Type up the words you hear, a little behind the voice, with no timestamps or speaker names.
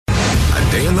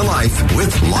Day in the Life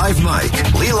with Live Mike.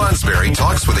 Lee Lonsberry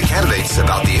talks with the candidates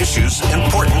about the issues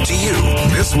important to you.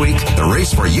 This week, the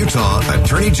race for Utah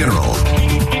Attorney General.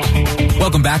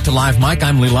 Welcome back to Live Mike.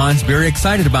 I'm Lee Lonsberry.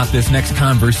 Excited about this next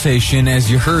conversation.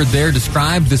 As you heard there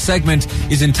described, the segment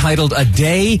is entitled A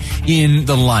Day in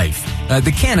the Life.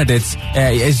 The candidates,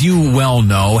 as you well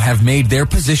know, have made their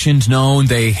positions known.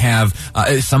 They have,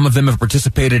 some of them have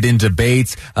participated in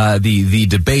debates. The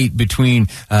debate between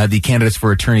the candidates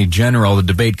for Attorney General,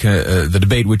 the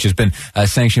debate which has been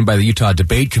sanctioned by the Utah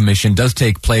Debate Commission, does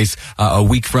take place a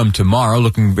week from tomorrow.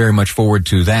 Looking very much forward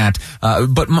to that.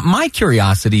 But my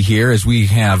curiosity here, as we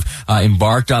have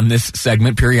embarked on this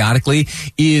segment periodically,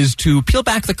 is to peel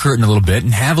back the curtain a little bit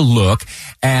and have a look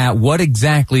at what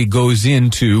exactly goes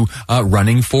into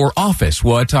running for office.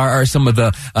 What are some of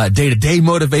the day-to-day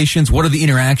motivations? What are the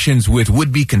interactions with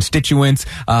would-be constituents?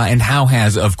 And how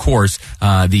has, of course,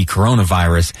 the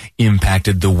coronavirus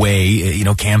impacted the way,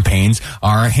 campaigns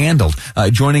are handled?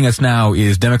 Joining us now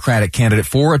is Democratic candidate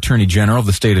for Attorney General of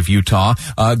the state of Utah,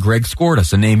 Greg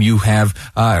Skordas, a name you have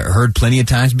heard plenty of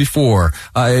times before.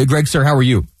 Greg, sir, how are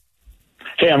you?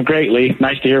 Hey, I'm great, Lee.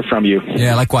 Nice to hear from you.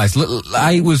 Yeah, likewise.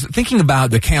 I was thinking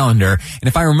about the calendar, and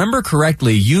if I remember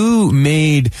correctly, you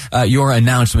made your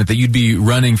announcement that you'd be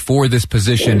running for this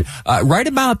position right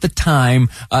about the time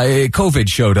COVID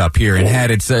showed up here and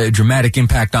had its dramatic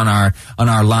impact on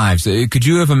our lives. Could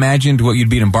you have imagined what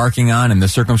you'd be embarking on and the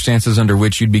circumstances under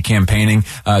which you'd be campaigning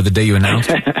the day you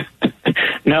announced?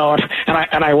 No,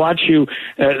 and I watch you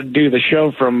do the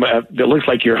show from it looks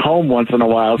like you're home once in a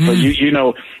while, so you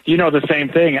know the same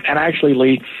thing. And actually,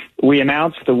 Lee, we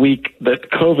announced the week that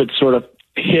COVID sort of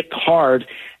hit hard,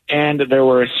 and there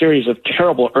were a series of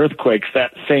terrible earthquakes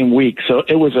that same week. So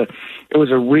it was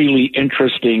a really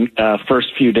interesting first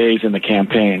few days in the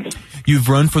campaign. You've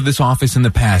run for this office in the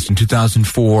past. In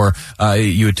 2004,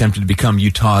 you attempted to become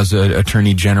Utah's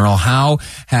Attorney General. How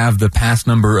have the past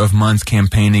number of months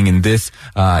campaigning in this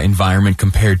environment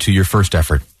compared to your first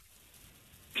effort?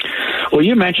 Well,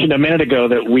 you mentioned a minute ago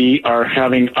that we are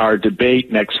having our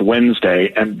debate next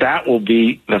Wednesday, and that will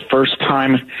be the first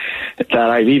time that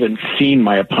I've even seen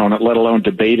my opponent, let alone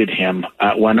debated him.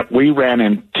 When we ran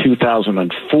in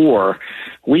 2004,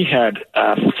 we had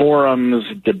forums,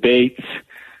 debates.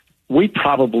 We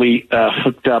probably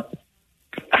hooked up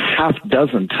a half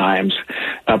dozen times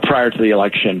prior to the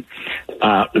election,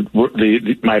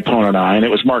 my opponent and I, and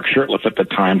it was Mark Shurtleff at the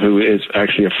time, who is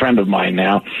actually a friend of mine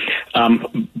now.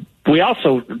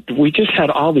 We just had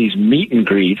all these meet and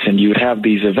greets, and you would have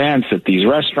these events at these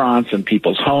restaurants and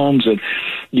people's homes, and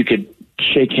you could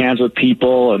shake hands with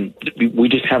people, and we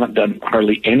just haven't done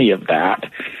hardly any of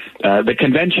that. The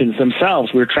conventions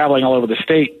themselves, we were traveling all over the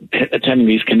state attending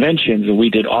these conventions, and we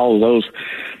did all of those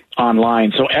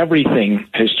online. So everything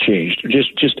has changed,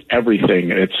 just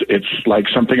everything. It's like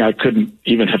something I couldn't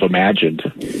even have imagined.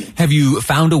 Have you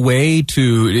found a way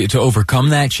to overcome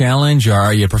that challenge? Or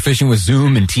are you proficient with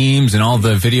Zoom and Teams and all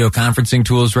the video conferencing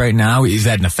tools right now? Is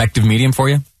that an effective medium for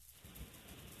you?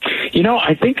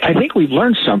 I think we've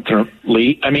learned something,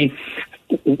 Lee. I mean,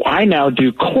 I now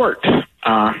do court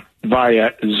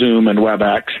via Zoom and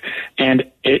WebEx,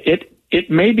 and it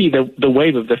may be the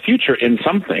wave of the future in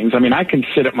some things. I mean, I can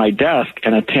sit at my desk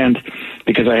and attend,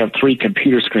 because I have 3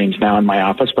 computer screens now in my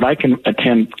office, but I can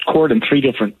attend court in 3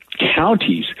 different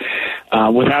counties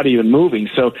without even moving.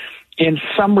 So in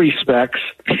some respects,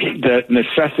 the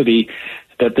necessity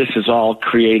that this has all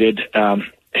created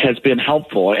has been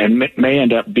helpful and may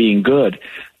end up being good.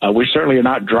 We certainly are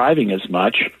not driving as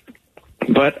much,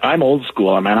 but I'm old school.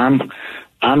 I mean,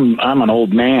 I'm an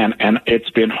old man, and it's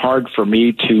been hard for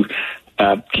me to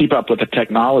keep up with the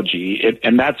technology,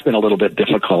 and that's been a little bit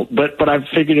difficult. But I've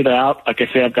figured it out. Like I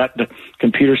say, I've got the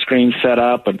computer screen set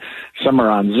up, and some are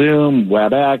on Zoom,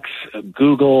 WebEx,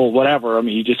 Google, whatever. I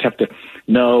mean, you just have to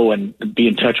know and be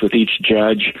in touch with each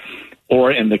judge,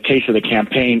 or in the case of the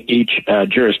campaign, each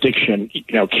jurisdiction,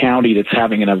 county that's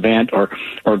having an event, or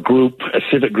group, a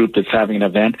civic group that's having an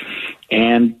event,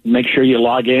 and make sure you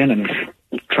log in and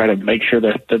try to make sure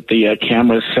that the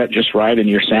camera is set just right and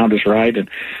your sound is right, and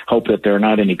hope that there are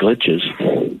not any glitches.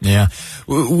 Yeah.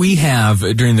 We have,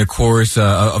 during the course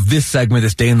of this segment,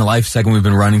 this Day in the Life segment we've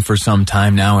been running for some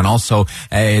time now, and also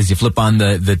as you flip on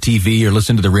the TV or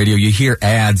listen to the radio, you hear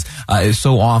ads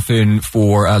so often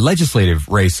for legislative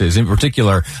races, in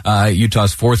particular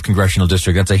Utah's 4th Congressional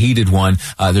District. That's a heated one.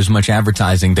 There's much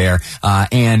advertising there.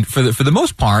 And for the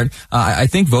most part, I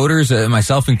think voters,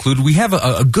 myself included, we have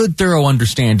a good, thorough understanding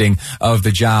understanding of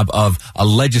the job of a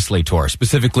legislator,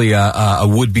 specifically a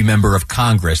would-be member of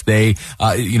Congress. They,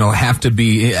 have to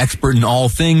be expert in all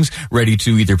things, ready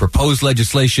to either propose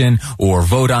legislation or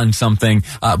vote on something.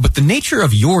 But the nature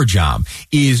of your job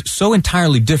is so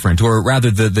entirely different, or rather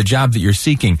the job that you're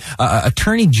seeking.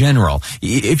 Attorney General,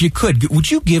 if you could, would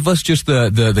you give us just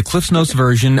the Cliff's Notes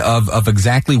version of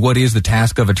exactly what is the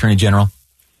task of Attorney General?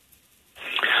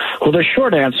 Well, the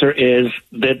short answer is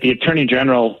that the Attorney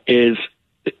General is,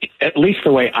 at least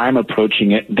the way I'm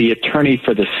approaching it, the attorney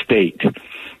for the state.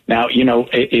 Now,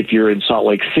 if you're in Salt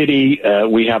Lake City,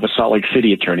 we have a Salt Lake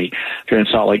City attorney. If you're in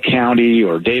Salt Lake County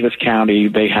or Davis County,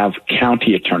 they have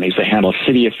county attorneys. They handle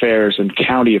city affairs and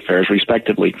county affairs,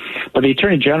 respectively. But the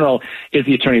Attorney General is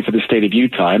the attorney for the state of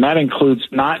Utah, and that includes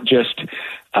not just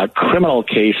criminal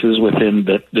cases within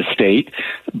the state,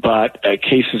 but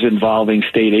cases involving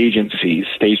state agencies,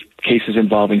 cases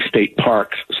involving state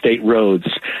parks, state roads,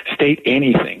 state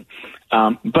anything.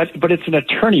 But it's an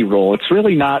attorney role. It's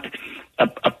really not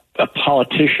a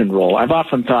politician role. I've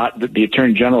often thought that the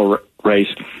Attorney General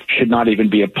race should not even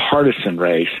be a partisan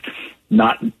race.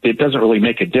 It doesn't really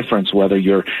make a difference whether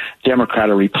you're Democrat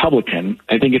or Republican.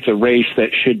 I think it's a race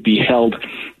that should be held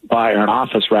by, or an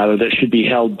office rather, that should be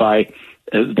held by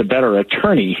the better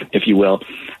attorney, if you will.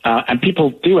 And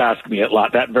people do ask me a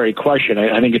lot that very question.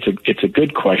 I think it's a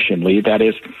good question, Lee. That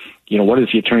is, what does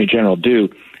the Attorney General do?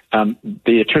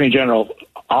 The Attorney General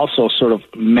also sort of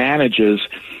manages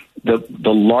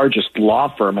the largest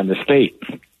law firm in the state.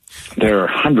 There are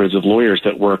hundreds of lawyers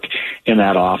that work in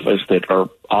that office that are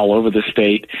all over the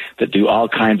state, that do all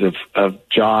kinds of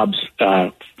jobs,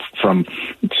 from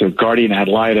guardian ad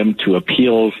litem to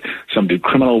appeals. Some do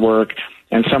criminal work,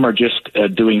 and some are just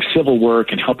doing civil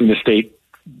work and helping the state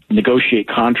negotiate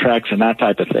contracts and that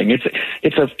type of thing.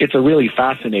 It's a really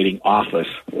fascinating office.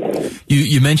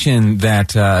 You mentioned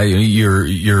that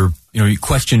you're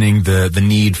questioning the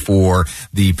need for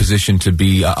the position to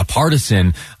be a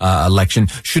partisan election.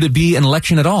 Should it be an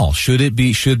election at all? Should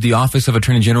the office of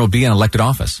Attorney General be an elected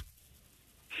office?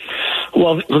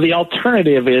 Well, the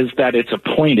alternative is that it's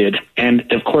appointed,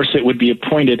 and of course it would be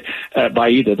appointed by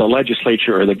either the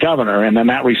legislature or the governor, and in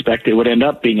that respect it would end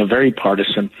up being a very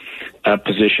partisan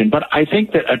position. But I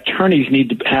think that attorneys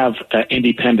need to have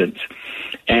independence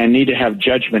and need to have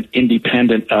judgment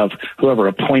independent of whoever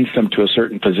appoints them to a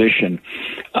certain position.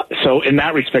 So in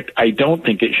that respect, I don't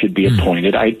think it should be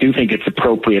appointed. I do think it's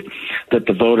appropriate that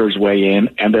the voters weigh in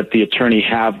and that the attorney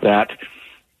have that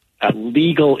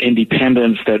legal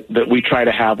independence that we try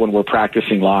to have when we're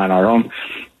practicing law in our own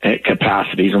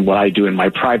capacities and what I do in my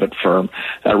private firm,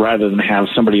 rather than have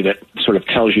somebody that sort of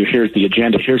tells you, here's the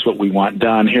agenda, here's what we want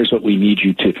done, here's what we need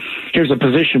you to, here's a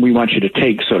position we want you to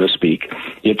take, so to speak.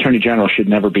 The Attorney General should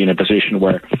never be in a position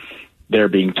where they're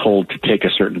being told to take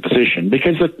a certain position,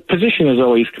 because the position is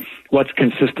always what's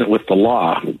consistent with the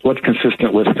law, what's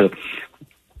consistent with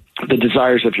the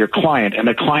desires of your client, and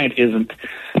the client isn't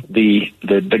the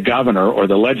governor or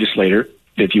the legislator,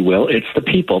 if you will. It's the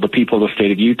people of the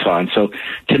state of Utah. And so,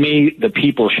 to me, the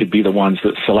people should be the ones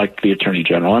that select the Attorney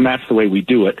General, and that's the way we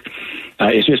do it.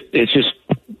 It's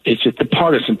just the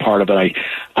partisan part of it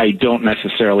I don't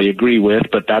necessarily agree with,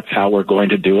 but that's how we're going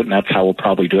to do it, and that's how we'll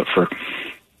probably do it for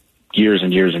years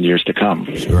and years and years to come.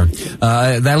 Sure.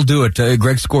 That'll do it.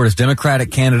 Greg Skordas,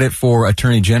 Democratic candidate for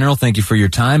Attorney General. Thank you for your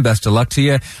time. Best of luck to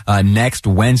you. Next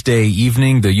Wednesday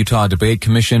evening, the Utah Debate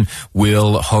Commission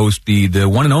will host the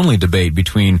one and only debate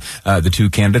between the two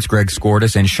candidates, Greg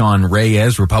Skordas and Sean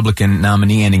Reyes, Republican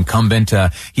nominee and incumbent.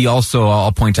 He also,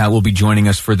 I'll point out, will be joining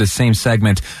us for the same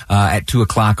segment at 2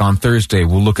 o'clock on Thursday.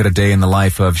 We'll look at a day in the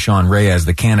life of Sean Reyes,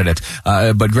 the candidate.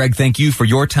 But Greg, thank you for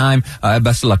your time.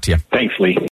 Best of luck to you. Thanks, Lee.